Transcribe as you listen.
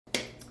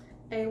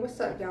Hey, what's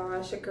up, y'all?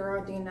 It's your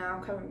girl Dina.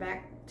 I'm coming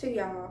back to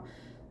y'all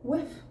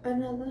with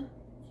another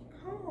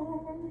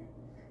haul.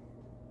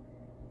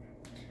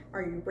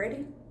 Are you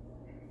ready?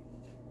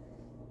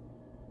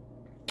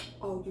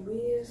 Oh, you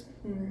is?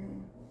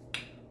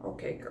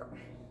 Okay, girl.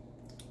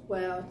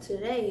 Well,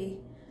 today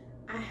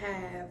I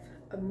have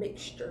a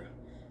mixture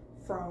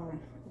from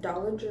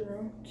Dollar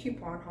General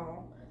coupon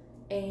haul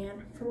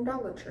and from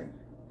Dollar Tree.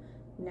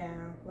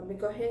 Now, let me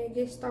go ahead and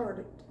get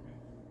started.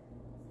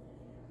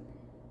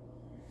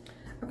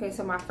 Okay,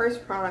 so my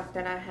first product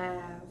that I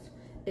have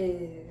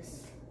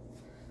is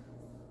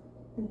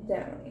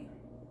Downy.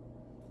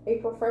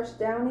 April Fresh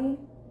Downy.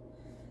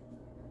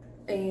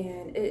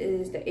 And it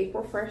is the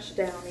April Fresh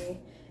Downy.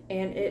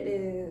 And it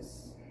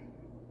is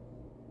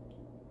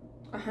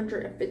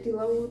 150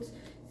 loads.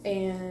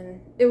 And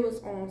it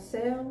was on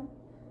sale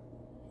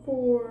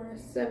for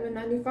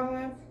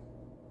 $7.95.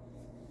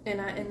 And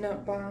I ended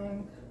up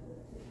buying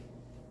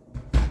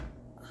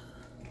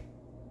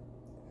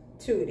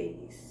 2 of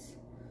these.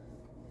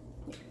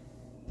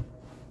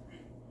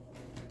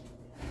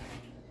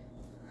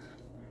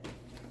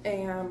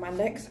 And my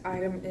next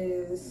item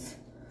is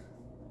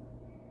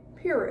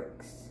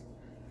Purex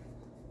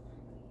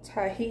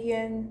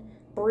Tahitian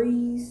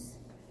Breeze.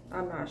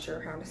 I'm not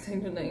sure how to say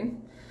the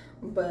name,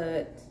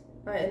 but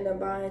I ended up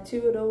buying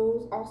 2 of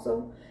those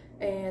also,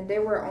 and they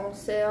were on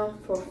sale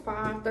for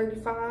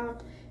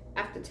 $5.35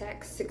 after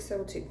tax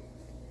 $6.02.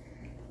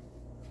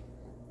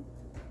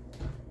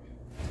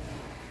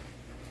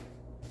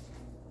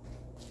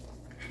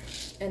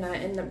 And I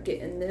ended up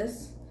getting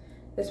this.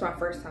 This is my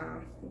first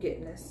time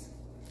getting this.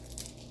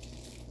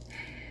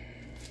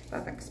 I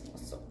think it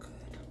smells so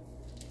good.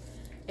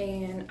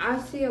 And I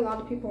see a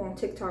lot of people on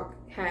TikTok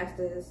has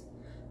this,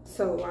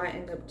 so I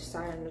ended up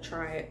deciding to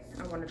try it.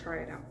 I want to try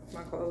it out,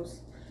 my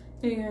clothes.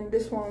 And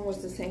this one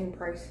was the same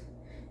price.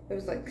 It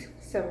was like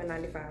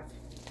 $7.95.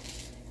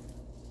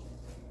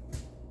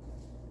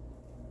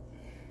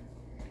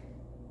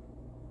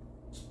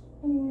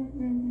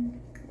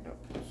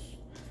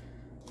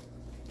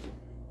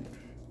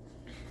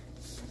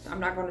 I'm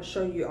not going to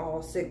show you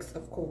all 6,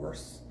 of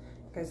course,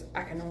 because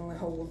I can only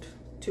hold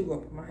 2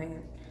 up in my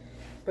hand.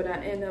 But I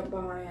ended up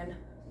buying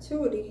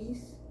 2 of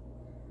these.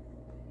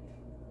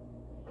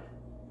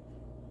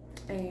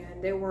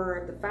 And they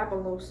were the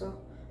Fabulosa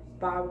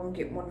buy one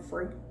get one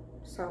free.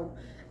 So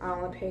I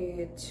only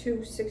paid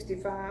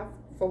 $2.65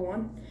 for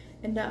one,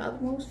 and the other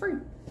one was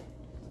free.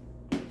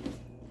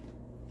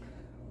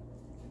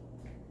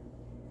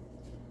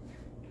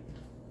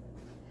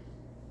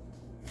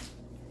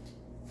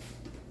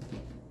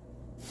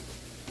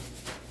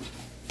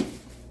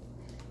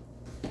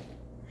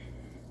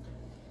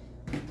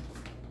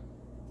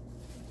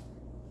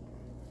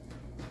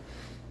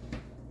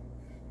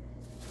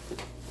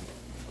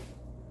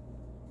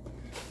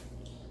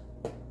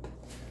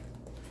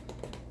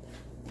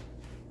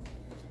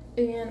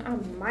 And I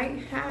might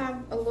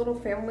have a little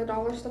Family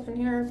Dollar stuff in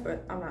here,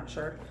 but I'm not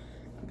sure.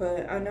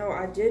 But I know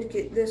I did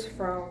get this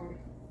from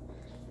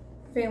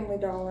Family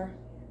Dollar,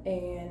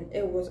 and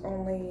it was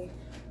only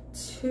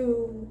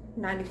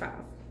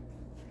 $2.95.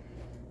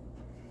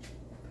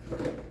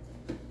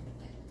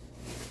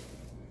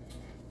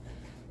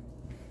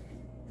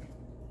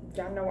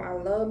 Y'all know I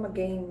love my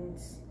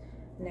games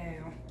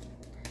now.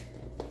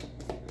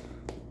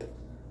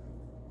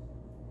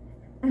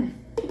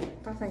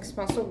 That thing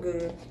smells so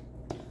good.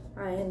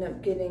 I end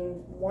up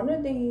getting one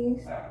of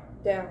these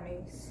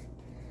Downies,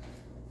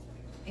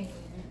 and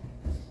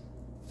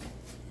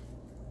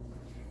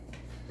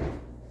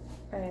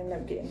I end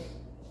up getting,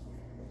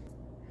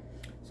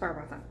 sorry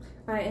about that,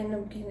 I end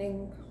up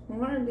getting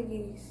one of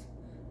these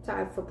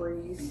Tide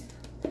Febreze.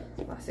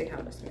 Let's see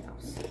how this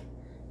smells.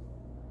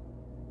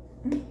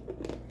 I think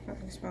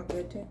it smells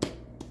good too.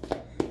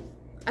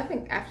 I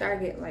think after I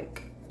get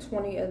like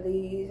 20 of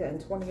these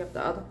and 20 of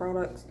the other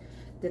products,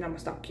 then I'm gonna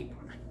stop couponing.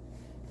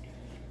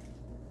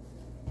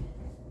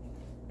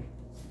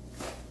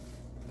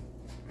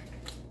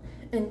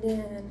 And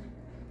then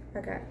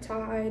I got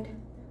Tide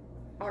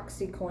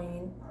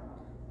OxiClean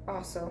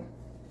also.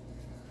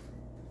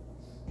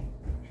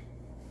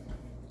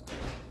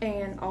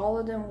 And all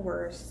of them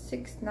were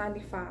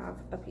 $6.95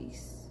 a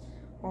piece.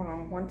 Hold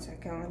on one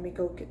second, let me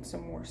go get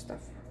some more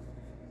stuff.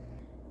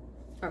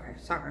 Okay,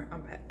 sorry,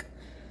 I'm back.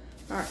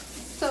 Alright,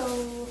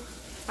 so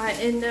I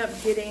ended up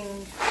getting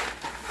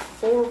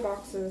 4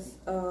 boxes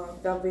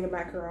of Velveeta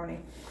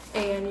macaroni.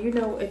 And you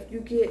know, if you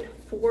get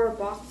 4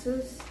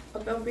 boxes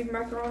of Velveeta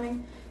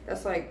macaroni,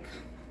 that's like,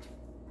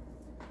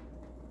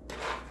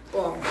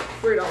 well,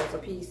 $3 a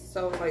piece,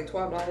 so it's like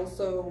 $12.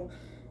 So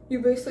you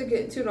basically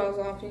get $2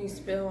 off, and you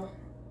still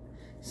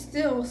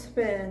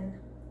spend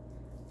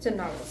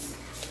 $10.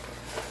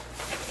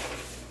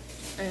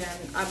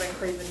 And I've been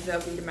craving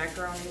Velveeta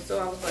macaroni, so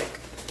I was like,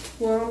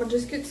 well, I'm gonna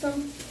just get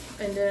some,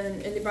 and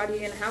then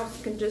anybody in the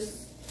house can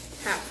just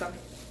have some.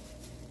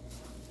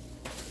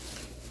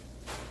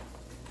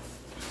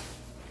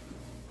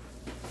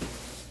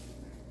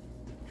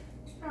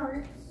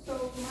 Alright,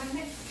 so my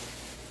next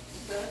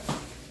stuff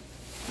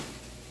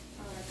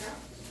I got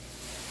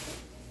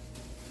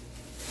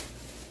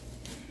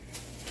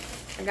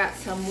I got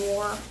some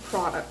more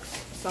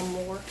products, some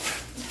more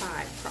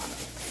Tide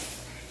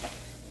products.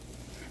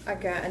 I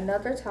got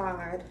another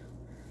Tide.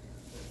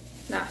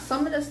 Now,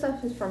 some of the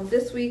stuff is from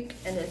this week,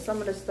 and then some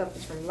of the stuff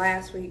is from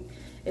last week.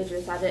 It's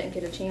just I didn't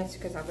get a chance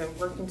because I've been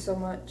working so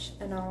much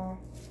and all.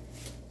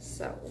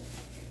 So,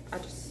 I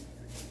just,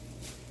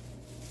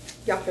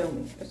 y'all feel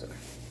me. It's okay.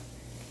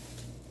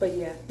 But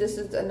yeah, this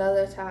is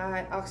another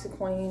Tide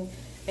OxiClean,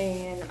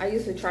 and I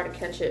usually try to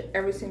catch it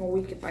every single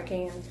week if I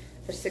can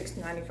for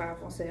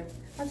 $6.95 on sale.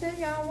 I tell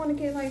y'all I want to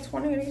get like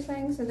 20 of these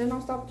things, and then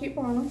I'll stop keep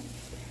on them.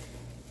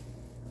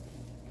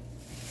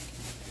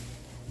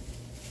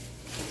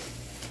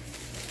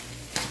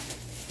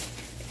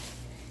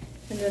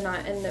 And then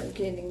I end up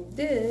getting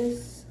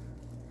this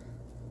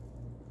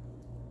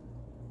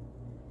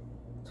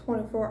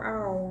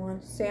 24-hour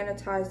one,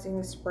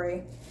 sanitizing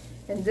spray.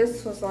 And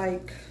this was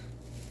like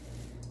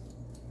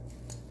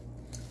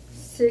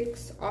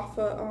 6 off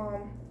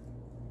of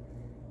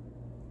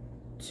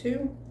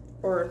 2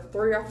 or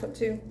 3 off of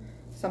 2,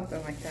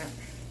 something like that.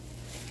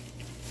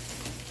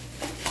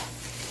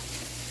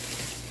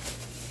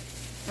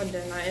 And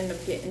then I end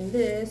up getting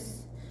this.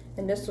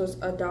 And this was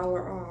 $1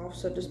 off,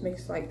 so this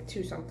makes like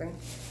 2 something.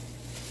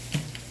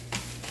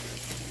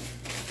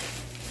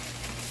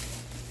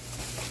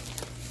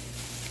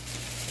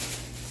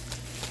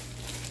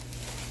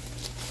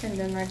 And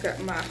then I got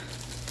my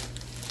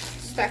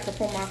stack up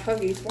on my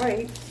Huggies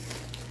wipes.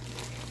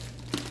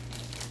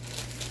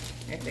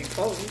 If they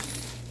close.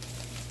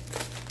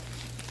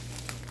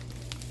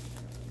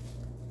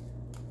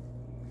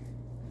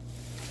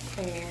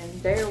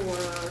 And there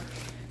were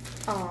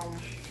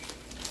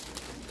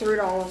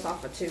 $3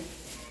 off of 2.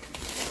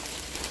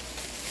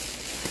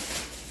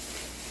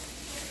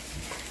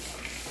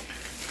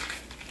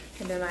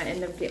 And then I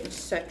end up getting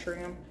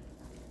Cetrium.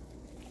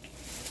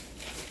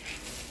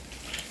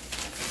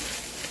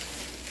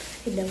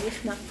 And no,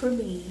 it's not for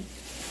me.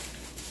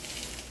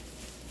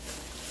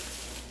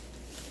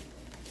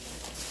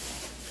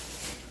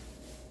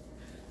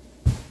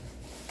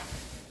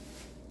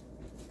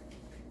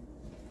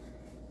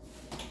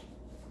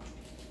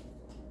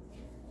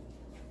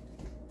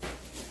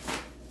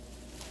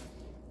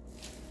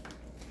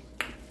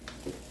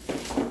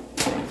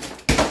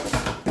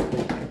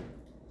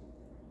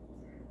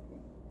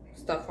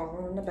 Stuff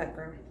falling in the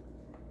background.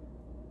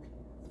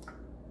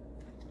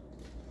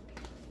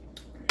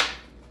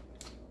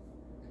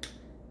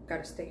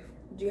 Gotta stay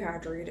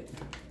dehydrated.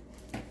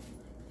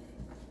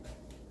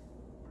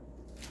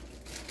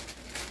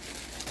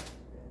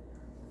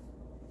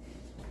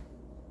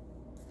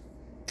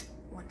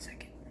 One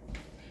second.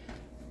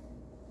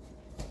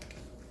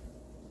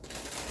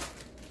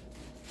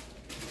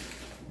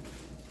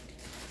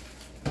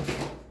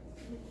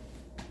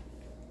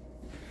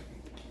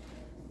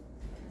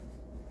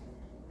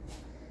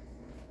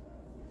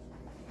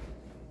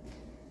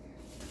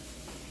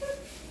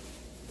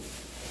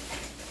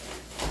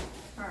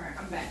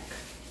 Back.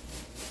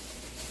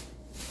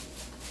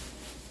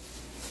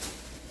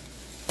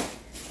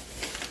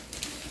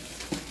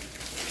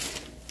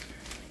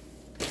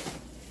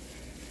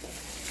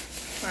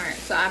 Alright,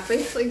 so I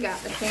basically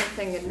got the same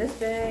thing in this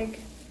bag.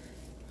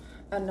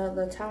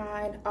 Another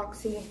Tide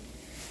Oxy.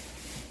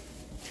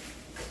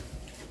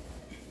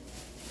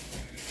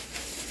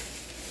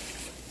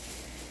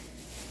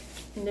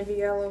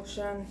 Nivea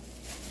lotion.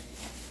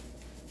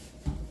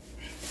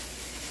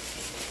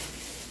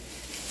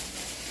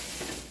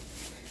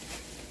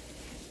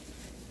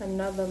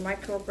 Another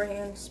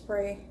Microbrand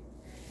spray,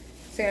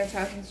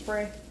 sanitizing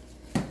spray.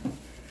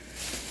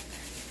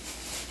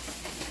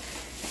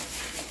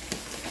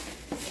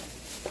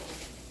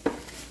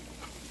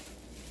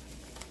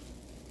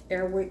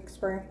 Airwick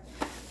spray.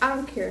 I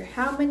don't care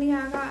how many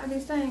I got of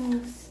these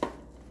things,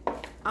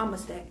 I'ma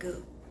stack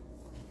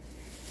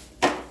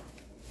up.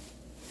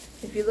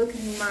 If you look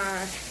in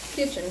my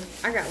kitchen,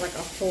 I got like a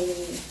whole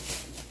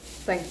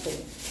thing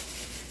full.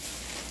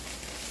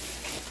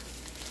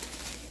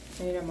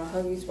 And my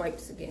Huggies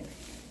wipes again.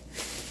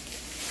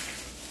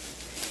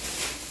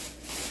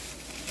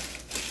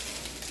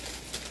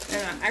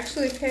 And I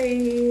actually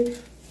paid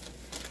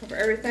for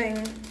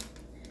everything.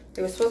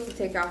 They were supposed to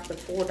take off the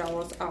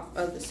 $4 off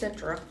of the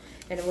Centra,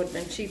 and it would have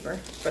been cheaper.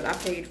 But I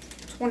paid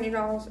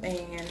 $20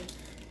 and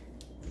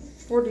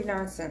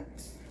 49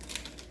 cents.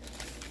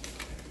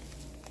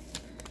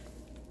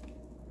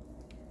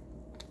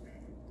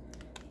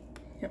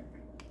 Yep.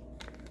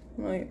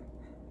 Like,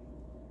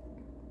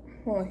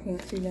 oh, I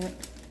can't see that.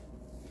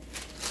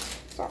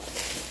 Sorry.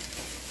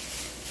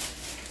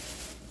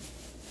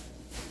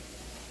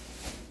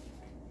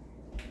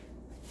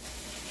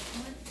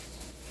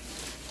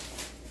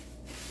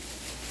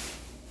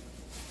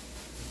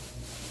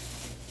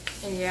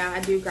 And yeah, I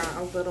do got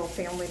a little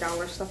Family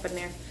Dollar stuff in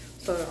there,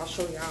 so I'll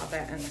show y'all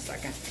that in a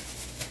second.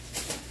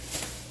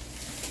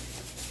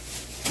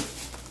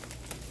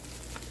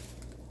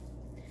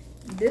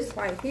 This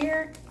right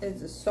here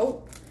is a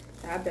soap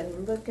that I've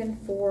been looking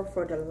for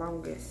the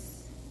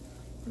longest.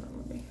 Hold on,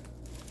 let me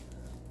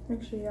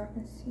make sure y'all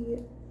can see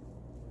it.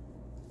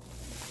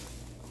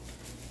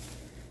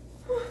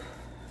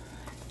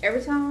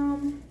 every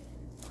time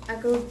I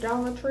go to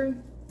Dollar Tree,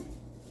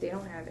 they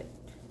don't have it.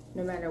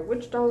 No matter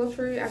which Dollar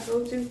Tree I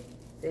go to,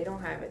 they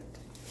don't have it.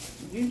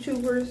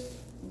 YouTubers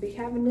be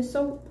having this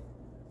soap.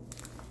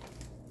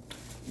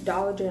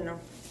 Dollar General.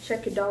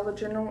 Check your Dollar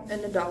General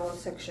in the dollar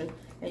section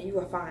and you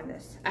will find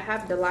this. I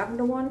have the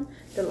lavender one.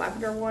 The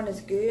lavender one is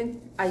good.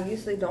 I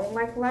usually don't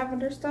like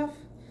lavender stuff,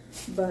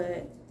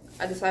 but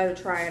I decided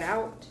to try it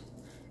out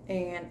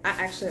and I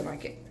actually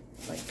like it.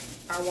 Like,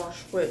 I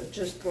wash with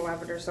just the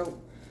lavender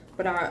soap,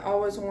 but I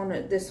always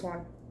wanted this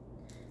one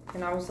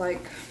and I was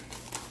like,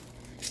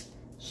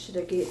 should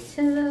I get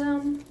 10 of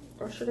them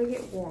or should I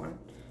get one?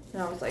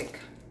 And I was like,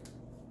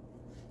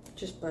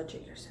 just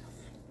budget yourself.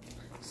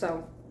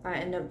 So I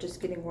ended up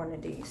just getting one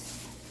of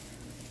these.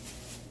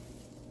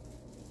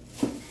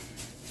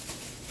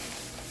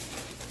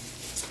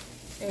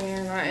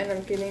 And I ended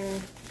up getting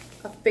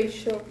a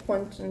facial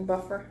cleansing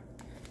buffer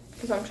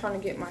because I'm trying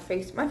to get my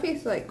face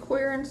is like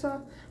clear and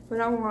stuff, but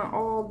I want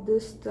all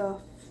this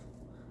stuff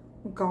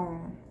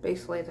gone,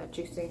 basically, that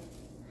you see.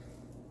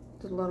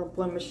 The little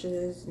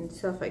blemishes and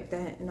stuff like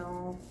that and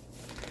all.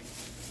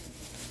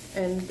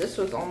 And this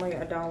was only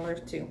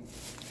 $1 too.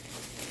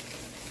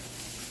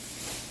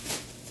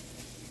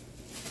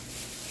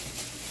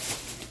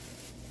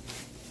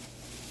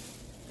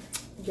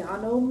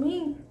 Y'all know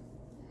me.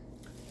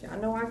 Y'all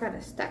know I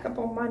gotta stack up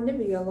on my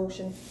Nivea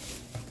lotion.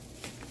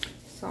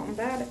 Something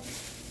about it.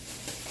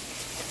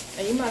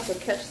 And you might as well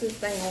catch this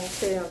thing on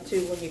sale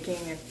too when you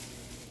can.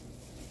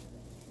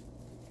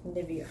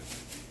 Nivea.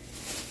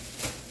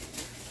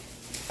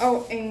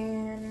 Oh,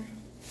 and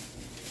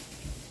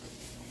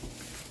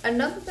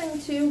another thing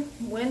too,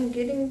 when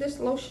getting this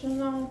lotion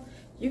on,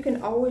 you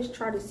can always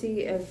try to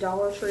see if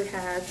Dollar Tree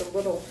has a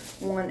little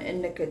one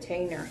in the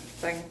container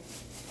thing.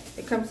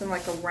 It comes in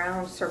like a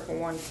round circle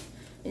one.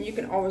 And you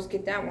can always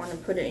get that one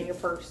and put it in your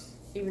purse,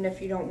 even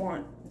if you don't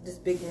want this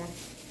big one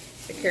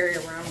to carry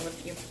around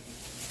with you.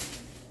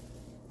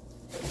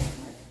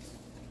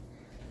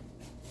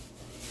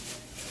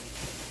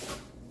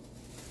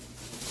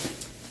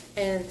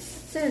 And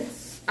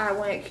since I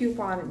went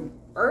couponing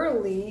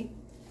early,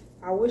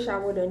 I wish I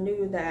would have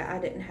knew that I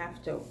didn't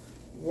have to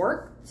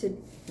work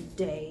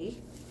today.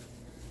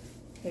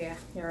 Yeah,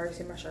 you already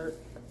see my shirt.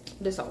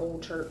 This is an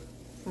old shirt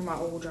from my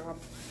old job.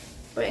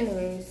 But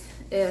anyways,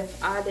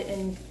 if I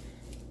didn't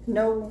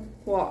know,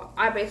 well,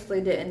 I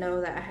basically didn't know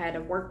that I had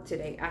to work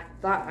today. I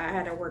thought I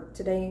had to work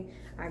today.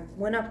 I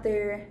went up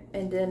there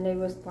and then they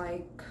was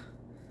like,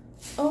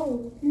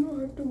 oh, you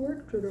don't have to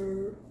work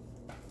today.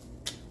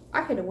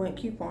 I could have went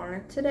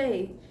couponing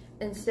today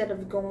instead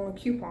of going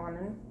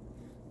couponing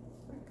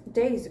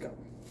days ago.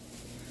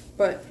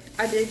 But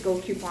I did go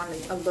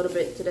couponing a little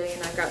bit today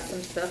and I got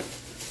some stuff.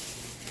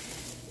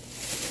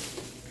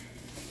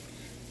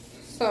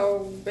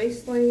 So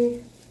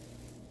basically,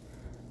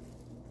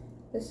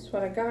 this is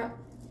what I got.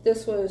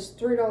 This was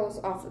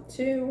 $3 off of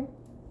 2.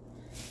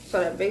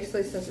 So that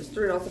basically, since it's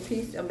 $3 a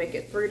piece, I'll make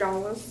it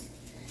 $3.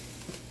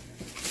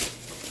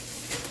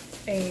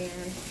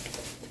 And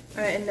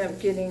I end up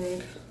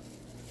getting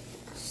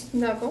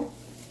Snuggle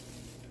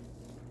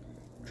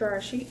dry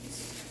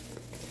sheets.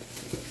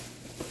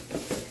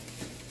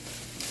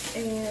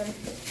 And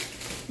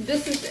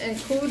this is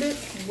included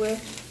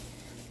with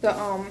the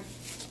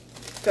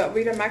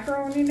Rita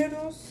macaroni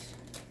noodles.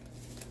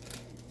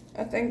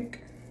 I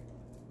think.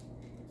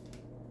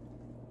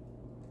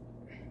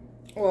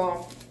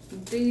 Well,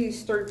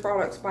 these 3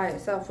 products by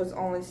itself was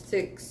only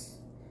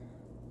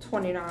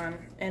 $6.29,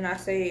 and I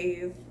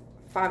saved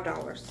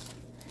 $5,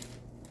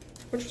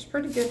 which was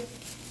pretty good.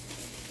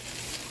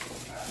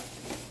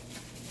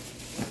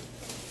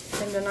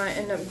 And then I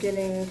end up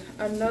getting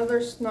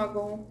another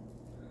Snuggle,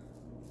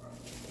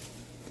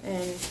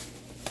 and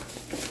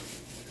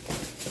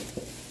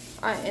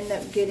I end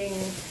up getting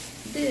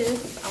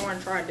this. I want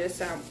to try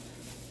this out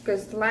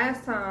because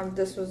last time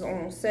this was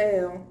on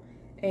sale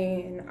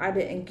and I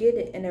didn't get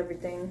it and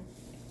everything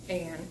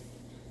and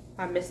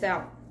I missed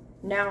out.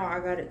 Now I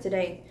got it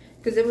today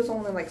because it was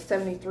only like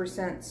 73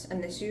 cents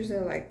and it's usually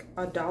like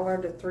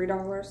 $1 to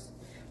 $3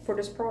 for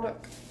this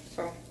product.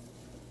 So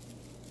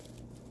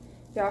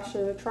y'all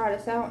should try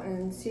this out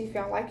and see if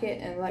y'all like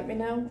it and let me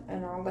know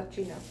and I'll let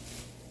you know.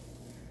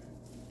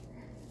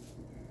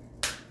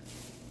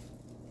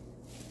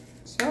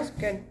 Smells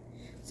good.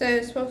 So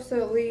it's supposed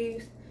to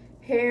leave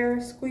hair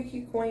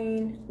squeaky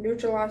clean,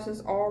 neutralizes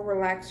all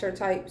relaxer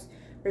types,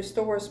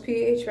 restores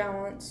pH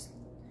balance,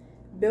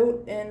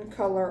 built-in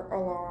color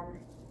alarm,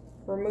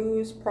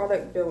 removes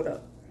product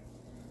buildup.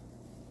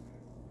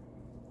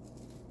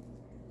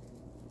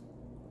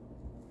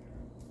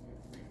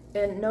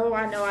 And no,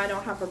 I know I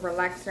don't have a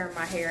relaxer in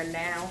my hair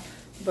now,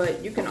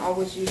 but you can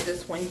always use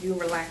this when you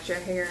relax your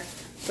hair,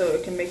 so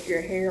it can make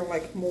your hair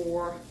like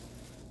more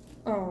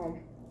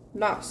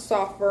not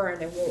softer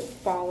and it won't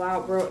fall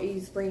out real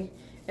easily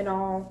and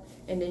all.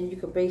 And then you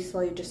could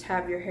basically just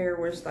have your hair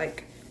where it's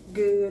like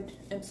good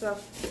and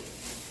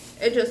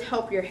stuff. It just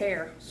help your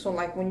hair. So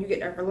like when you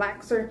get a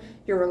relaxer,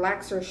 your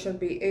relaxer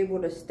should be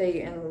able to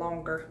stay in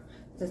longer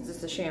since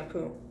it's a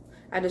shampoo.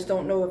 I just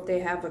don't know if they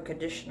have a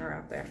conditioner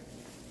out there.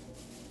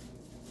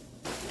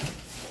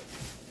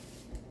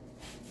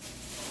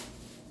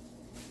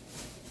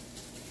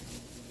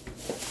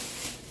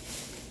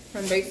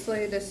 And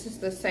basically this is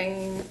the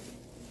same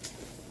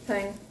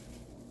thing.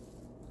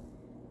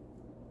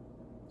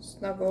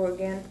 Snuggle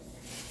again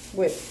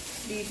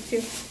with these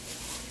two.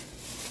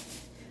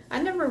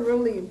 I never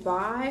really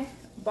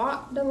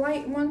bought the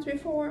light ones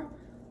before,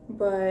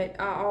 but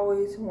I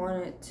always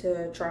wanted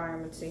to try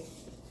them and see.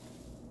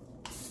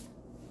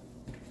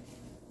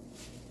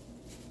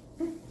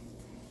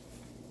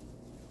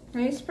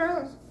 And it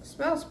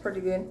smells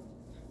pretty good.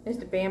 It's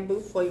the bamboo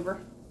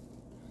flavor.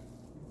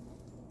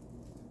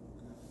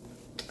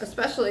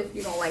 Especially if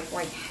you don't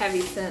like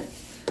heavy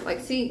scents. Like,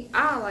 see,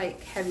 I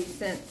like heavy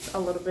scents a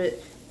little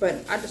bit, but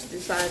I just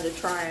decided to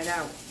try it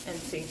out and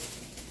see.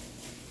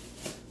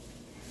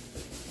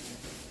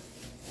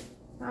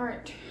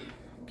 Alright,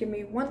 give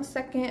me 1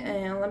 second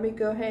and let me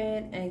go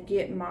ahead and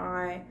get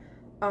my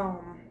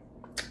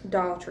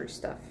Dollar Tree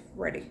stuff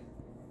ready.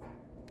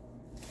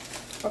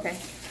 Okay,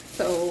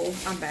 so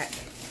I'm back.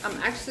 I'm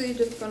actually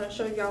just going to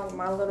show y'all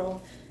my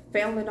little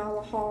Family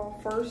Dollar haul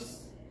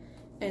first,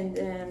 and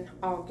then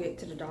I'll get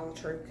to the Dollar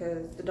Tree,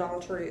 because the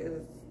Dollar Tree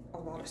is a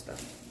lot of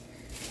stuff.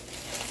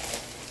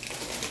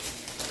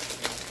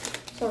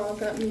 So I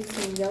got me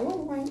some yellow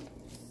wipes.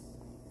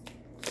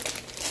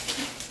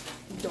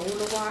 Don't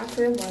know why I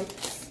said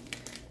wipes,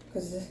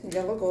 because it's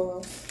yellow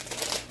gloves.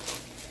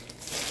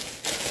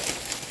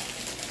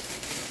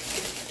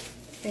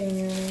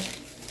 And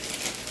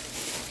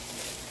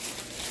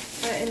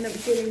I ended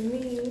up getting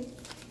me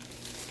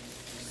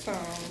some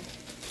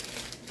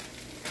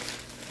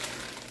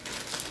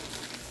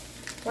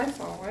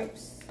Lysol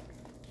wipes.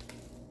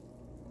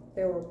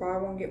 They were buy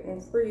one get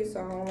one free, so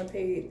I only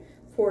paid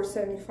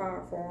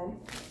 $4.75 for them.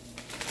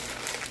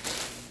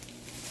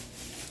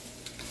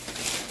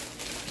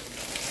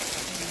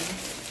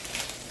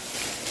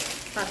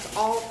 That's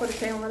all for the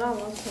Family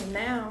Dollar. So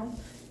now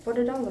for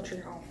the Dollar Tree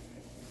haul.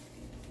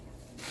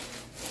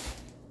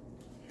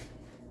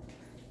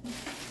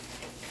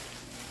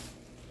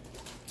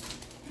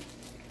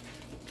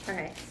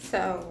 Okay,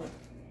 so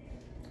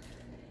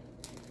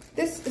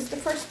this is the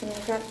first thing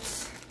I got.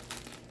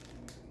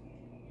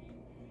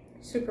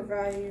 Super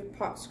Value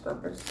pot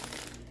scrubbers.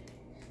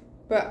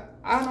 But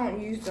I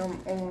don't use them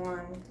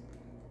on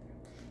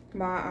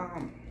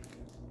my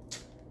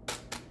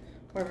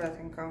whatever that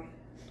thing called.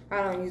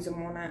 I don't use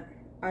them on that.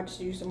 I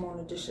just use them on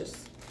the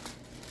dishes.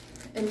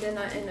 And then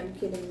I end up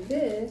getting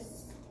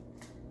this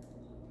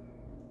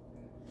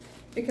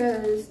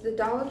because the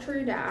Dollar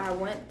Tree that I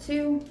went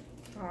to,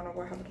 I don't know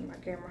what happened to my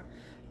camera,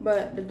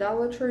 but the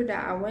Dollar Tree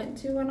that I went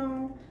to and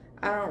all,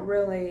 I don't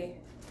really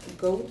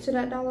go to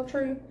that Dollar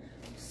Tree.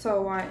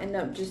 So I end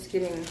up just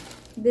getting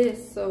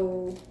this,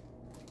 so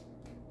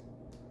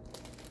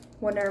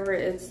whenever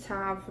it's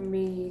time for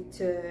me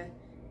to,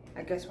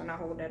 I guess when I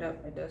hold that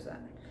up, it does that.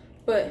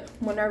 But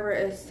whenever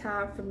it's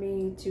time for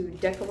me to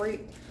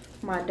decorate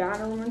my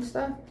dining room and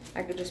stuff,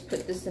 I could just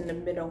put this in the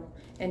middle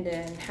and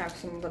then have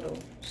some little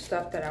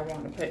stuff that I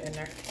want to put in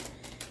there.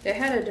 They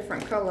had a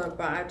different color,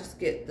 but I just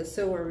get the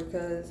silver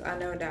because I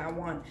know that I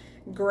want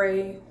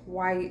gray,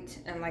 white,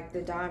 and like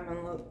the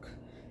diamond look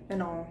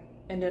and all.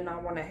 And then I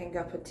want to hang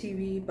up a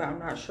TV, but I'm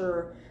not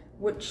sure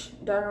which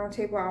dining room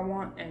table I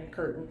want, and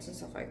curtains and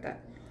stuff like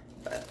that.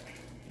 But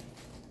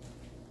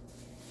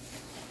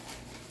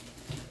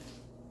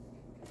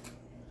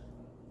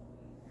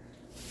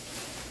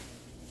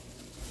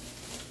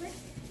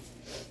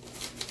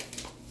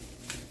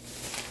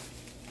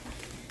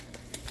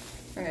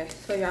okay,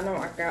 so y'all know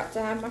I got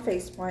to have my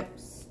face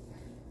wipes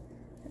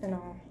and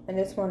all. And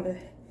this one, the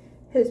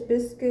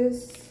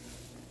Hibiscus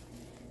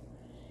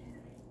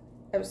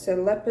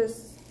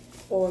Eucalyptus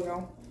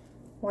oil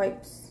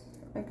wipes.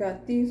 I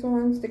got these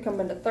ones. They come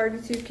in a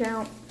 32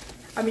 count.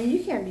 I mean,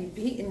 you can't be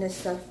beating this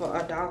stuff for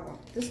 $1.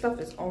 This stuff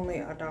is only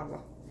 $1.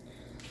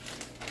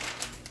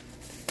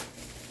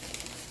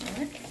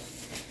 Alright.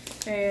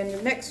 And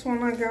the next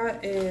one I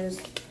got is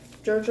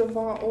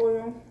jojoba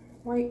oil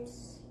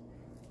wipes.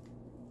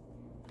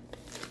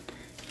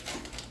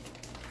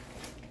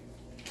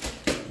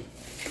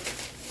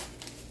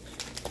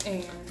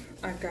 And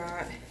I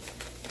got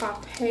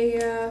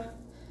papaya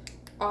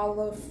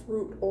olive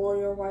fruit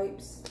oil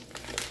wipes.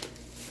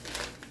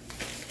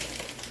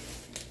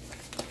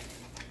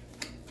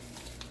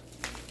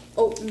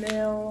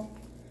 Oatmeal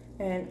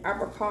and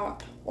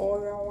apricot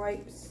oil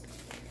wipes.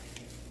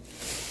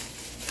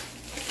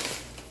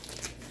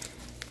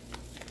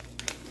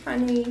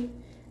 Honey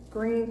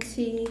green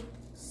tea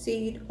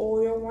seed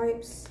oil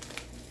wipes.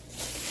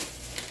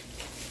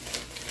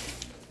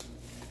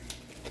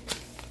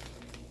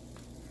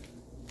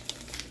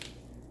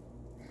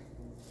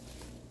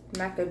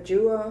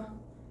 Macadua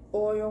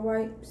oil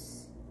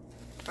wipes.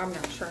 I'm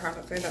not sure how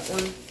to say that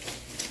word.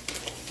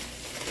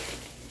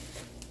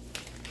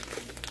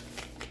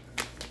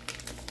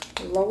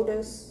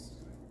 Lotus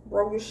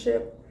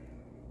rosehip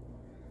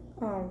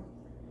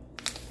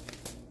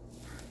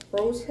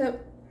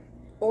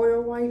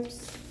oil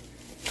wipes.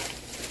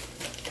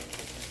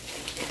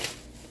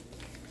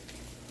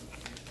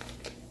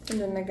 And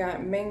then I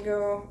got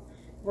mango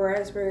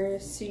raspberry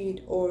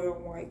seed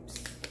oil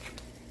wipes.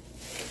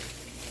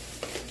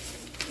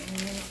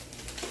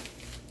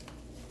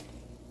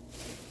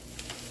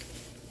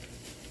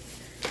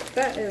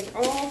 That is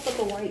all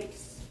for the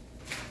wipes.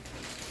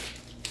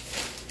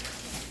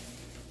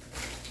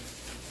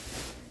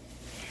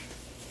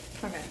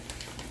 Okay.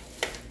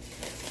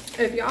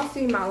 If y'all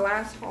see my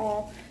last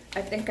haul,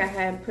 I think I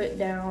had put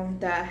down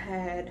that I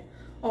had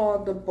all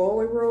the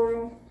Boilie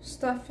Royal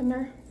stuff in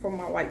there for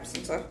my wipes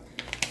and stuff.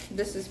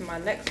 This is my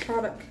next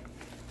product.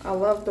 I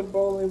love the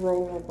Boilie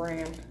Royal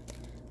brand.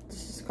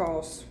 This is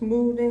called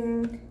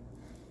Smoothing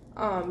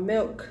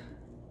Milk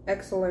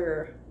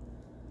Exfoliator.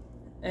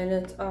 And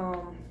it's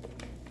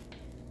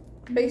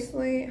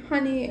basically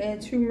honey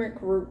and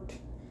turmeric root.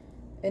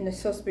 And it's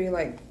supposed to be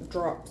like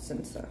drops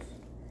and stuff.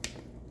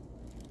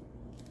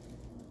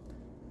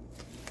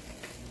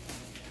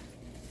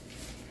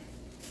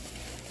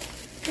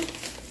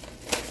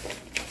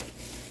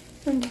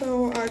 And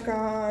so I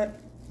got,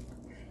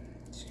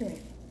 excuse me,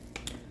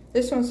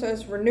 this one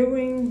says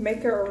Renewing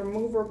Makeup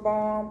Remover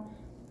Balm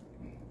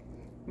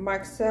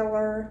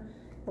Micellar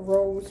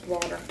Rose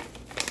Water.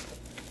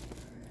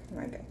 And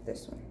I got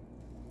this one.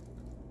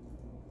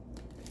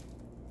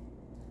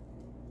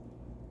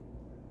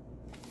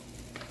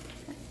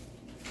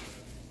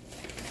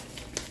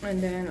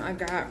 And then I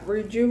got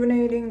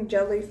Rejuvenating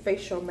Jelly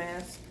Facial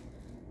Mask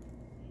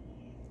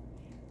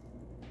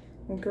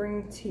and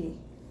green tea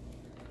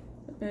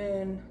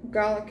and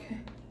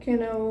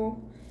gallicano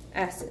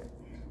acid.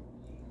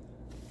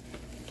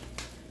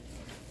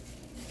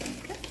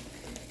 Okay.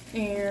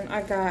 And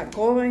I got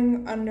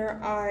Glowing Under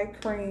Eye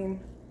Cream,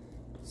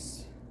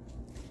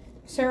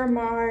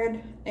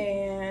 Ceramide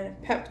and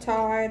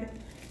Peptide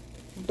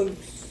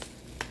Boost.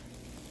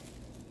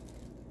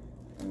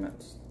 And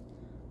that's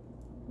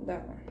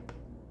that one.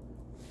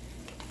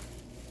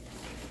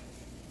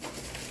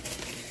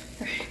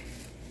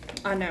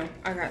 I know,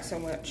 I got so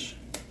much.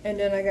 And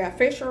then I got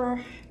Facial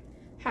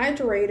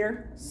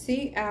Hydrator,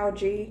 Sea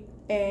Algae,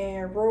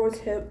 and Rose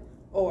Hip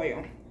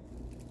Oil.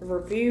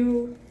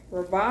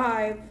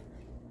 Revive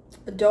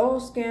dull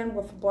skin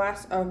with a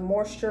blast of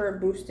moisture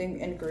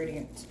boosting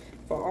ingredients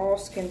for all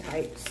skin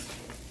types.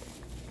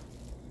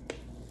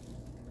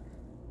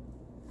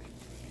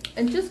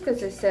 And just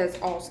because it says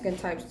all skin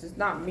types does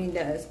not mean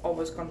that it's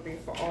always going to be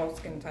for all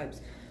skin types.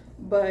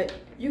 But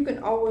you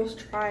can always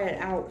try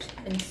it out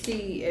and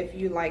see if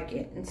you like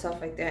it and stuff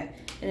like that.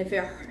 And if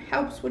it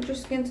helps with your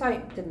skin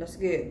type, then that's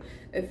good.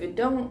 If it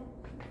don't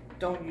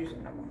use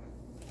it no more.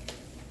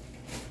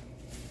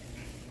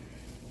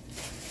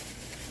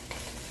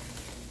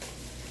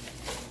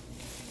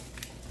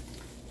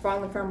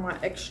 Finally found my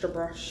extra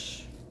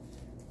brush.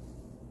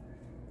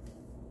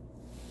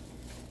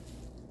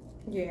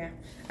 Yeah,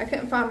 I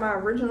couldn't find my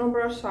original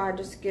brush, so I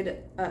just get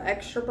an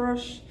extra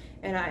brush.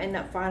 And I end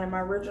up finding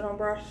my original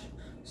brush.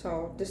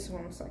 So this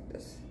one looks like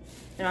this.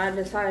 And I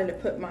decided to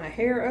put my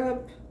hair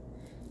up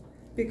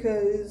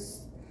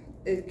because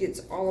it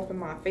gets all up in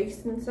my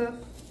face and stuff.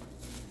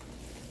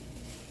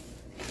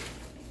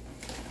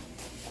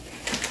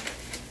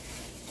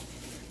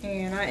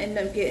 And I end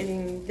up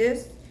getting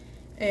this.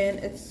 And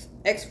it's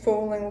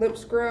exfoliating lip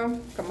scrub.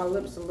 Got my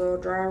lips a little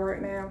dry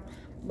right now.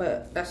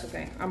 But that's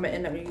okay. I'm going to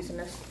end up using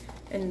this.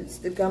 And it's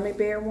the gummy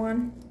bear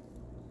one.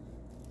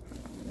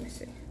 Let me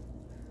see.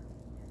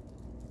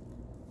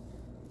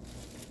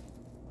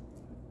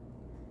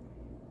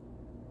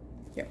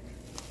 Yep.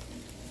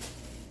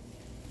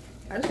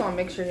 I just want to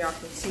make sure y'all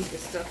can see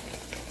this stuff.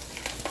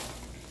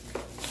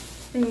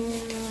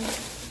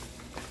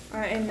 And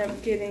I end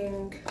up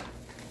getting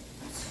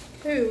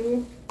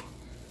 2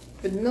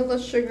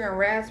 vanilla sugar and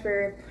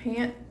raspberry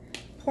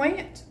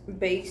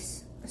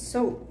plant-based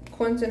soap,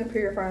 cleansing and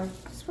purifying.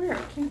 I swear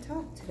I can't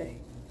talk today.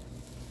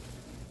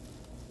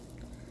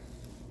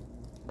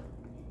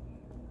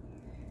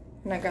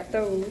 And I got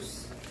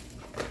those.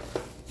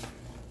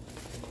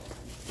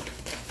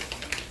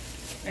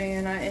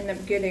 And I end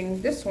up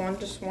getting this one,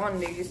 just one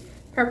of these,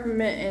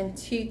 peppermint and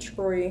tea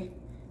tree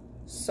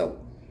soap.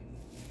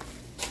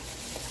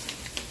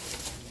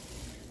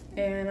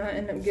 And I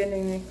end up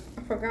getting,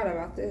 I forgot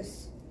about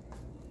this,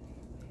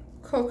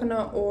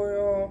 coconut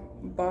oil,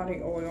 body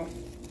oil.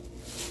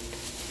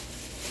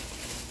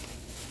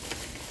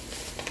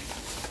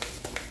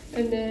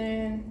 And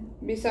then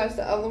besides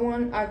the other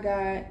one, I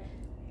got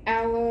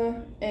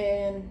Aloe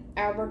and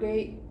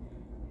Abrogate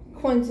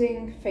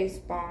cleansing face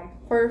balm.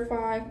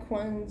 Purify,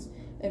 cleanse,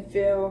 and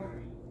feel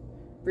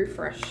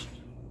refreshed.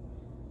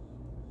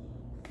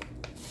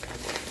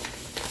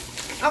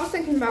 I was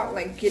thinking about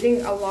like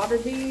getting a lot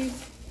of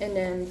these and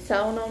then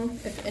selling them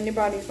if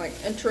anybody's like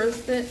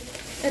interested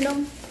in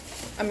them.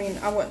 I mean,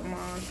 I wouldn't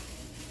mind.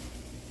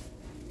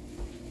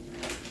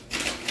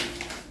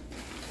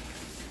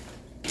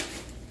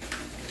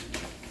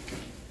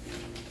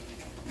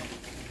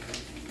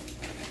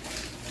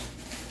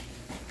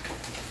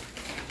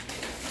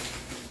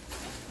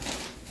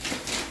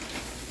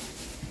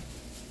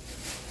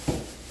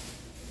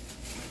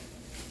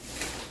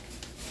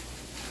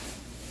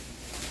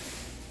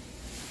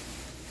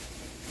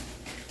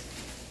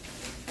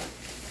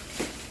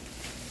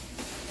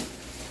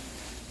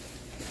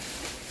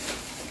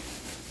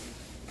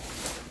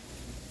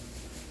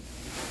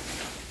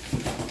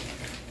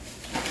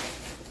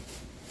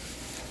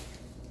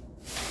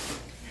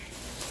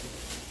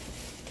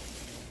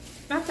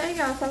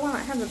 tell y'all, so I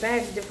have a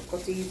bag of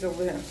difficulties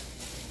over here.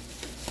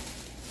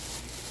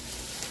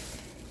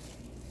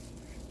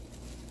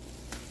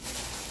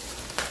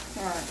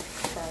 Alright,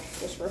 sorry,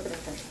 just rip it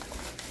open.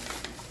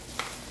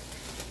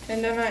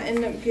 And then I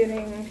end up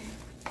getting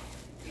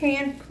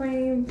hand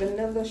cream,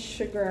 vanilla,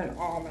 sugar, and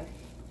almond.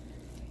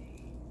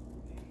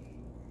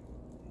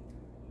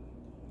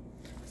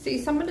 See,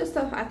 some of this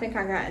stuff I think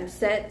I got in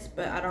sets,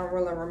 but I don't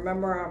really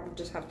remember. I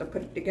just have to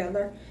put it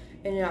together.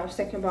 And you know, I was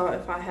thinking about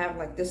if I have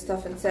like this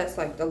stuff in sets,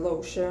 like the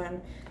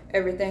lotion,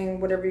 everything,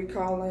 whatever you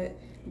call it,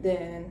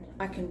 then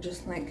I can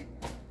just like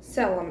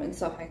sell them and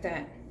stuff like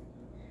that.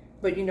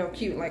 But you know,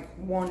 keep like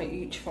one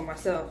each for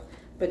myself,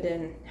 but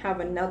then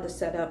have another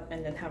set up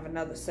and then have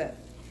another set.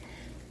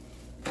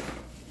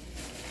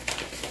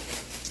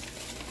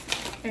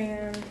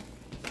 And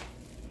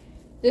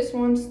this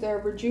one's the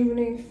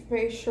Rejuvenate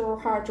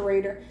Facial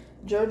Hydrator,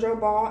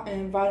 Jojoba,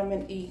 and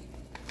Vitamin E.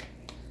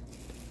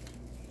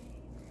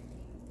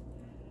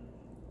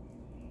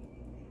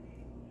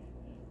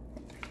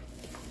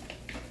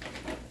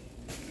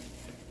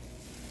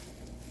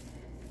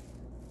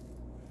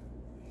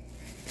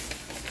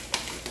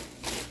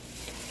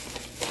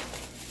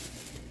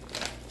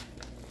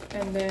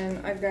 And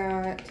then I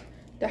got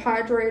the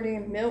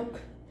Hydrating Milk,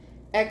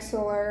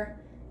 Exceller,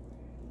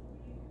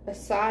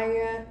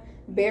 Acai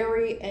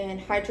Berry, and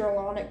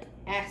Hyaluronic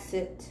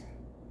Acid.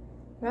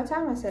 That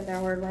time I said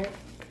that word right.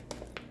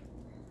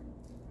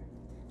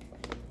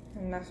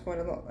 And that's what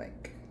it looked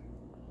like.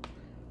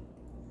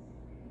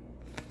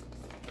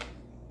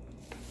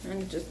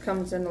 And it just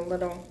comes in a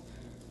little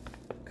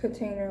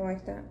container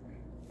like that.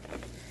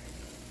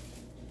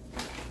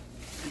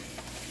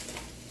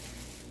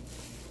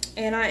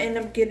 And I end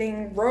up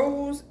getting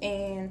rose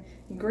and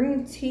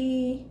green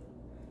tea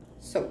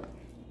soap.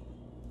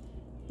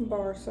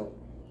 Bar soap.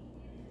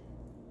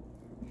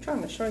 I'm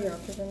trying to show y'all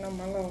because I know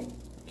my little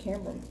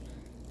camera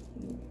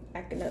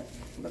acting up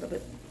a little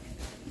bit.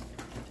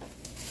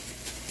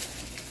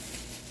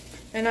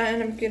 And I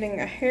end up getting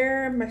a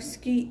hair,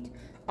 mesquite,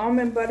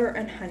 almond butter,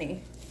 and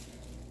honey.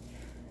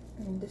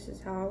 And this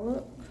is how I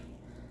look.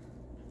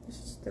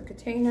 This is the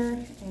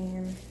container,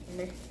 and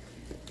let me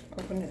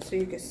open it so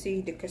you can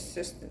see the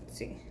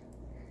consistency.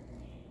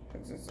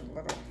 This is a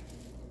little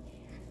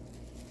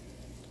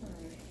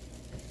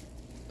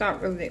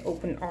not really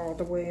open all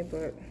the way,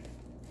 but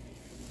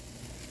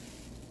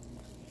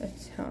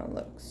that's how it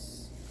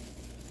looks.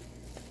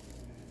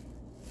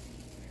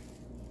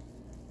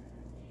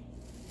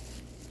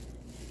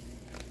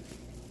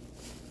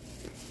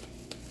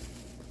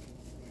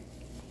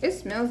 It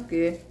smells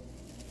good.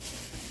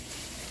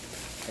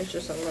 It's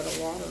just a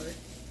little watery.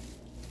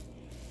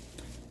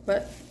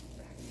 But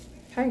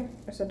hey,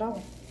 it's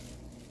 $1.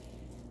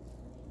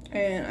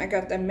 And I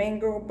got the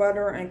mango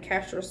butter and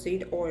castor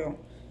seed oil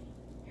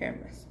hair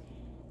mist.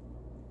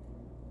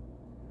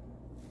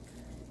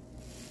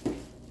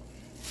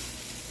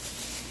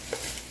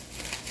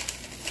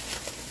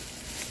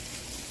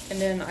 And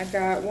then I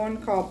got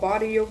one called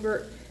Body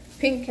Yogurt,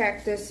 Pink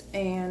Cactus,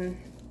 and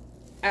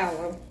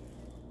Aloe.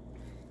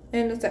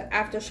 And it's an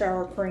after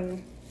shower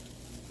cream.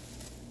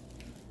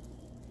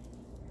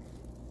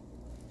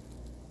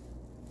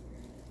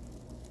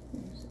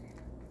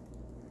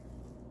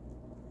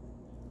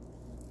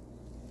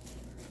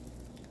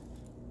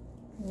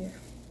 Yeah.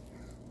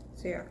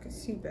 See, I can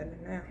see better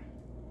now.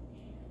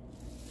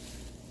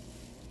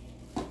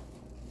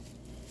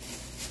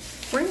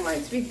 Ring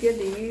lights be good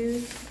to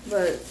use,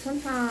 but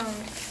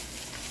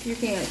sometimes you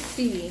can't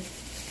see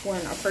when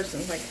a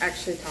person's like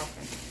actually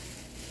talking.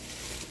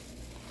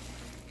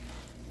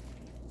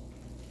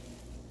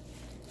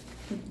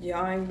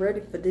 Y'all ain't ready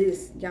for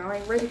this. Y'all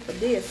ain't ready for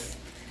this.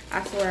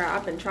 I swear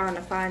I've been trying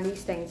to find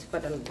these things for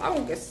the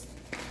longest.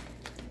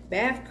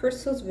 Bath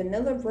crystals,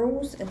 vanilla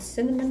rose, and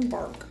cinnamon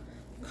bark.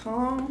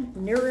 Calm,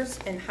 nourish,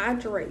 and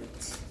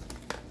hydrate.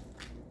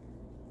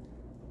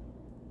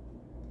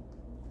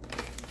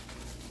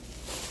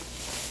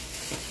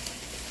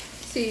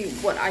 See,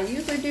 what I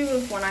usually do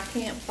is when I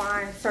can't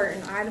find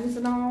certain items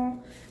and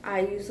all, I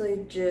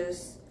usually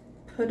just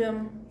put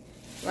them,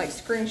 like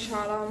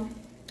screenshot them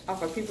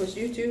off of people's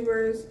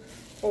YouTubers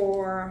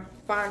or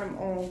find them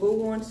on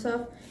Google and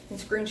stuff and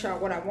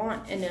screenshot what I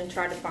want and then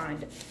try to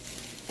find it,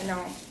 you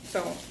know, so.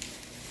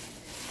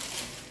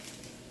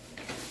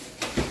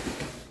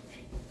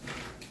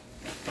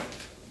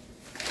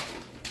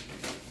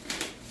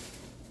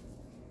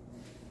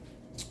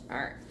 All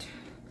right.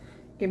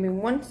 Give me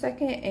 1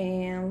 second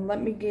and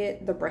let me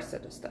get the rest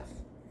of the stuff.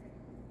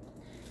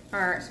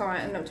 Alright, so I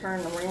end up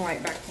turning the ring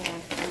light back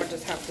on. I'm gonna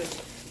just have to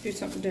do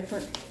something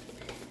different.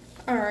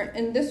 Alright,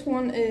 and this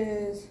one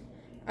is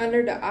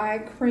Under the Eye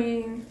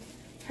Cream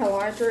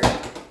Hyaluronic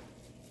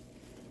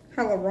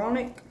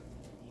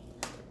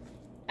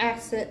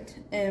Acid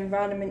and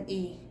Vitamin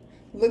E.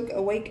 Look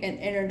awake and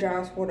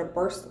energized with a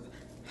burst of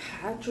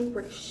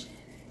hydration.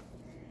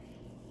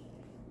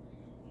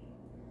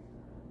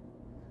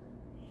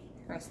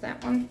 That's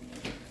that one.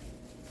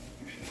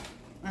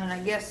 And I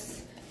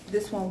guess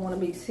this one want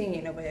to be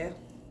seen over here.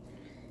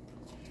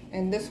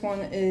 And this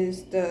one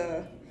is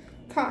the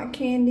cotton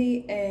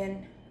candy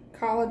and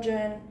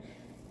collagen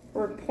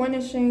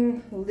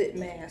replenishing lip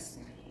mask.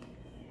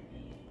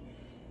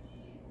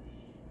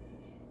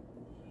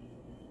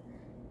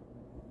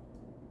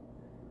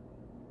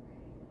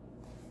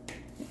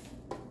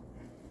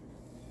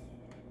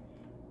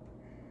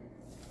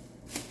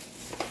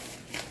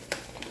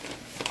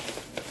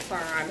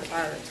 Sorry, I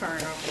decided to turn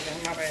it off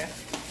again, my bad.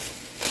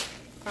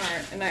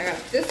 Alright, and I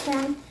got this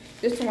one.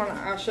 This one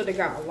I should have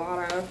got a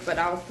lot of, but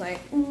I was like,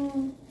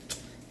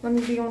 let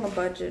me be on a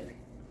budget.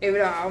 Even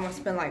though I almost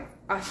spent like,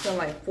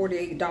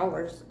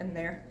 $48 in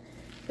there.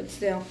 But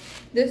still,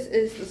 this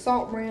is the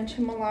Salt Ranch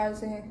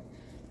Himalayan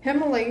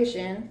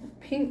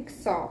pink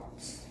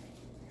salts.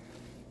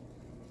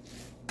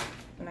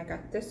 And I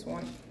got this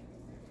one.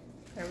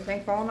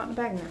 Everything falling out the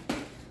bag now.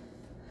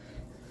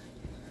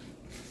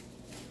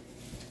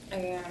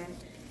 And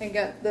I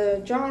got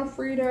the John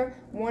Frieda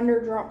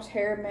Wonder Drops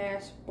Hair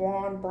Mask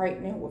Blonde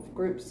Brightening with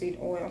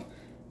grapeseed oil.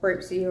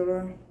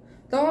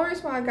 The only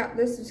reason why I got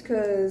this is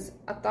because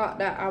I thought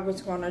that I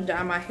was going to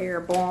dye my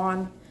hair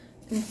blonde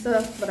and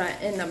stuff, but I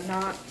end up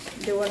not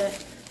doing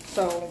it.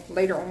 So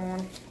later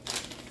on,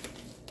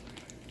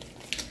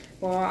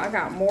 well, I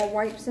got more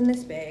wipes in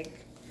this bag.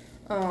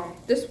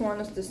 This one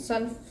is the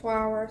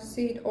sunflower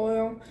seed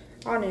oil.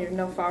 I don't even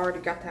know if I already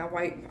got that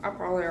wipe. I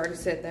probably already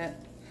said that.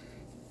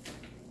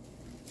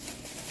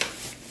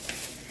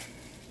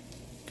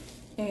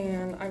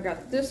 And I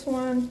got this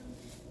one.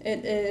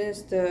 It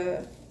is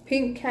the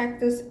Pink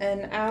Cactus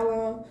and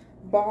Aloe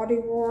Body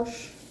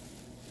Wash.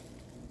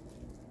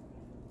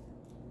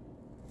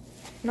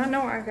 And I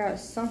know I got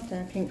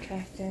something Pink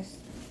Cactus.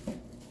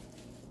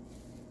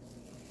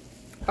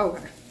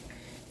 Okay.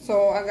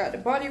 So I got the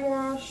body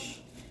wash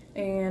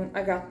and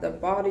I got the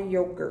body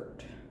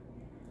yogurt.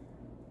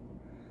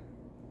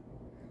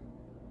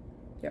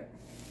 Yep.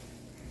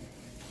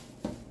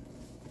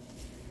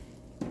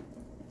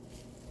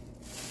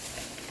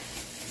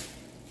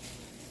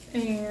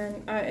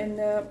 And I end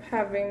up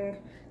having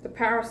the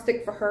Power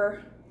Stick for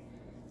her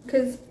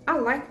because I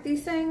like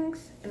these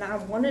things and I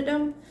wanted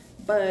them,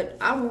 but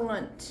I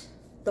want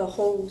the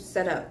whole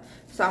setup.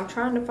 So I'm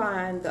trying to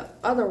find the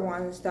other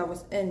ones that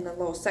was in the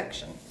little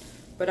section,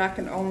 but I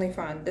can only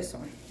find this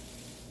one.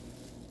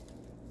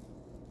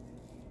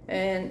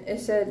 And it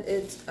said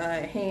it's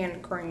a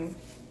hand cream.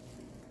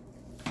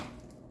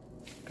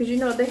 Because you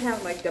know they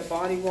have like the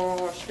body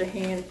wash, the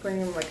hand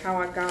cream, like how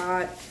I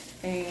got.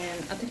 And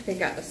I think they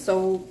got the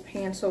soap,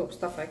 hand soap,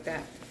 stuff like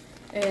that.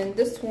 And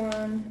this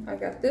one, I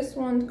got this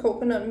one,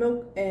 coconut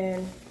milk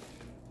and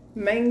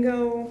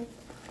mango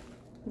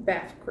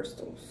bath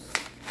crystals.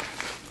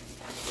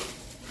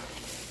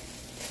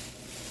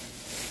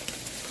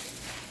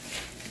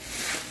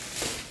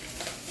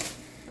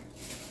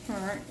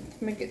 Alright,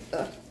 let me get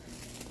the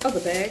other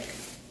bag.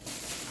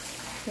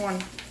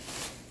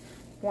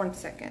 One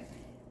second.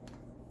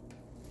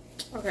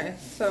 Okay,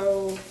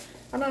 so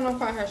I don't know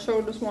if I had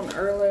showed this one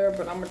earlier,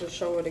 but I'm going to just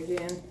show it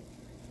again.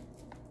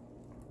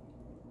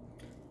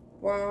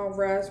 Wild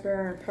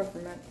raspberry and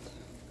peppermint.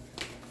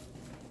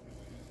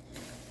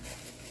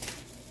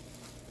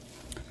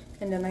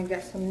 And then I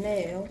got some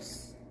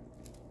nails.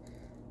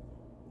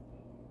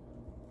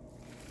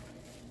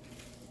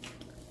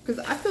 Because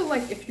I feel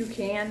like if you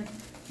can,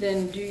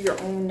 then do your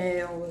own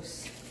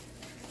nails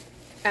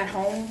at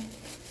home.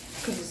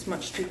 Because it's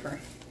much cheaper.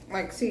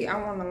 Like, see, I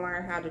want to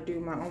learn how to do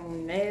my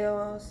own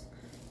nails,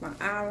 my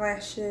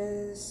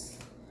eyelashes,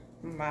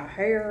 my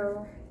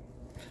hair,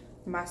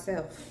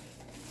 myself.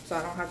 So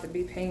I don't have to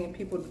be paying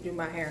people to do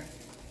my hair.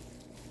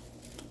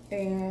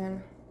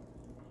 And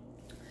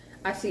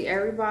I see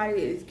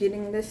everybody is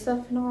getting this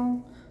stuff and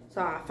all.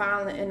 So I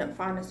finally end up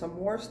finding some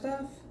more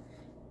stuff.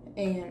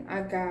 And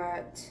I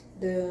got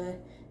the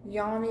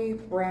Yanni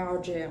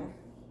Brow Gel.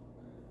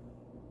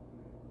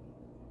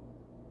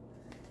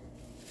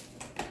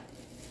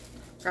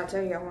 I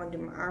tell you, I want to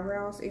do my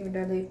eyebrows, even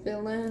though they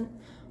fill in.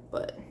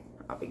 But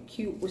I'll be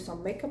cute with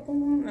some makeup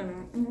on.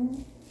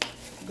 And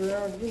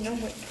girl, you know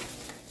it.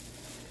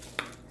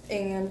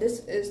 And this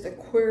is the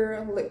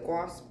Queer Lip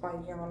Gloss by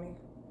Yanni.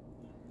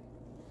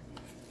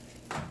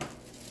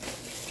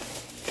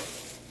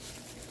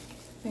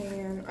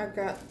 And I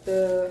got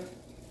the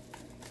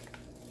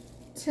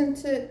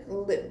Tinted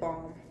Lip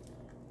Balm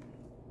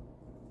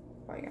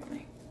by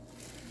Yanni.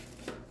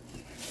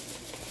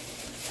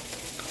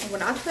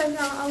 When I tell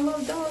y'all I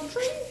love Dollar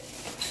Tree,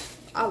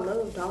 I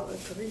love Dollar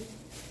Tree.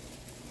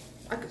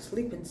 I could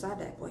sleep inside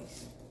that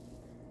place.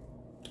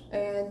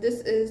 And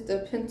this is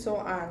the pencil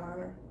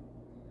eyeliner.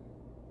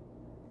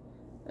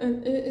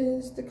 And it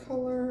is the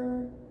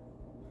color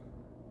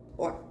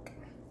black.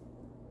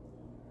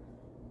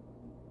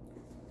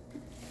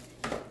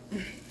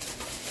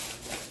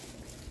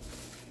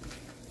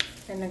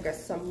 And I got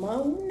some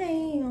more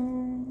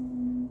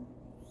nails.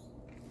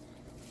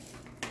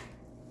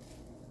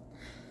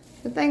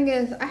 The thing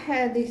is, I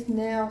had these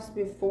nails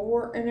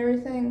before and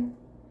everything.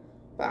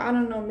 But I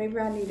don't know, maybe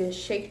I need to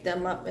shape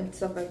them up and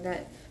stuff like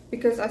that.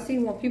 Because I see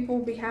when people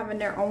be having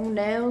their own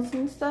nails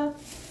and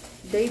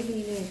stuff, they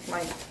be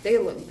like, they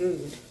look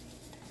good.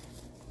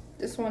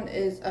 This one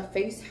is a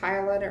face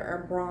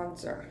highlighter and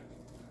bronzer.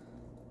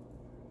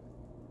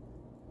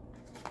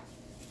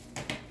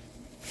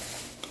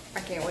 I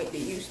can't wait to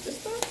use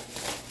this one.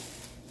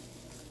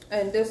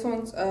 And this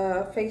one's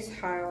a face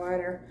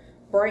highlighter.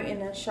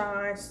 Brighten and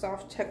shine,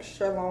 soft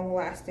texture, long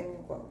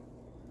lasting glow.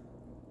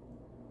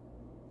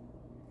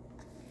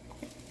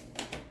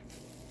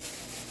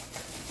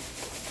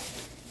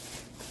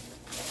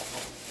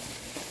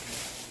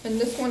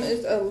 And this one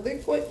is a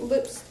liquid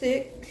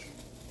lipstick.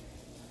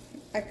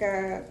 I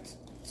got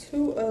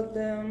 2 of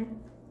them.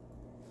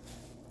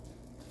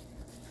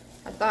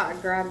 I thought I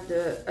grabbed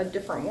a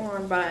different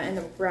one, but I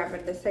ended up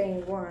grabbing the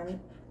same one.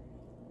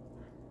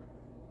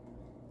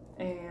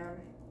 And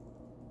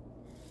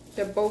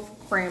they're both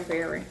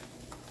cranberry.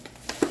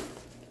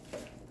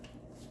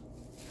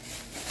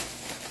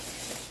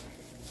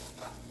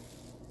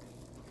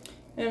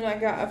 And I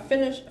got a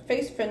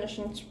face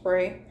finishing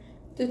spray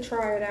to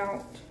try it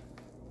out.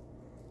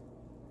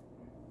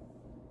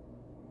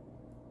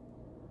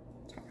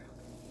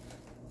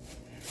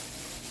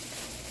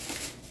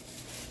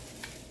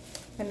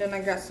 And then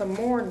I got some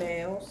more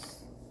nails.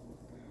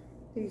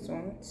 These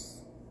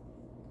ones.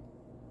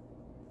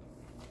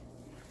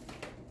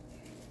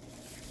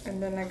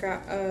 And then I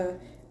got a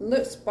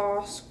lip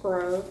spa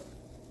scrub.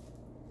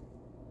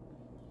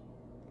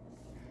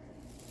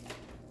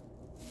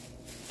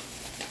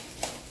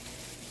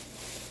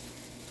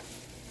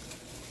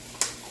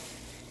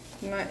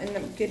 And I ended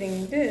up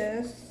getting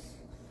this.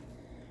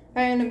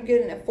 I ended up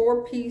getting a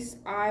 4-piece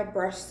eye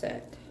brush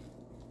set.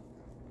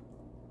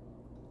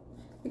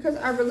 Because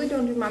I really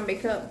don't do my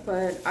makeup,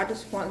 but I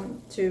just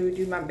want to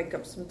do my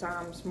makeup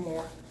sometimes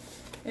more.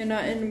 And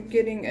I ended up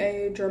getting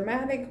a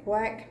Dramatic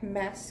Black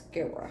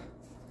Mascara.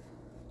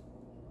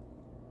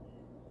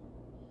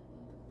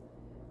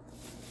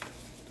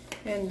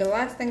 And the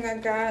last thing I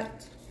got,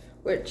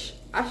 which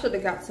I should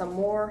have got some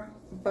more,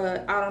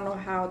 but I don't know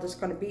how this is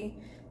going to be.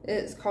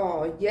 It's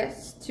called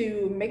Yes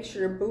to Makes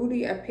Your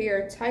Booty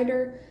Appear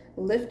Tighter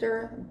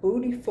Lifter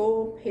Booty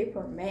Full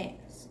Paper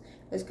Mask.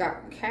 It's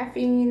got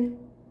caffeine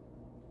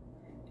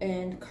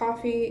and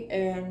coffee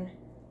and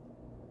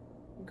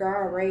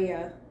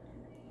guarana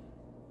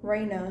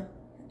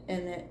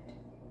in it.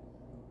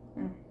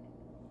 And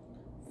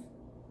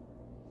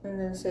then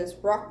it says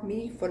rock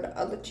me for the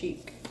other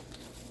cheek.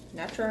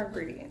 Natural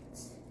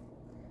ingredients.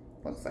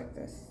 Looks like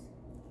this.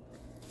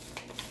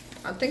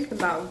 I'm thinking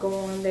about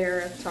going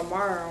there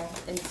tomorrow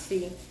and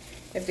see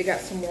if they got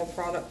some more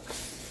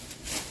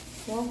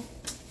products. Well,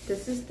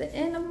 this is the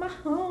end of my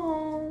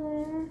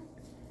haul.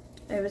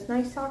 It was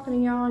nice talking to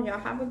y'all. Y'all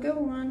have a good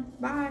one.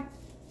 Bye.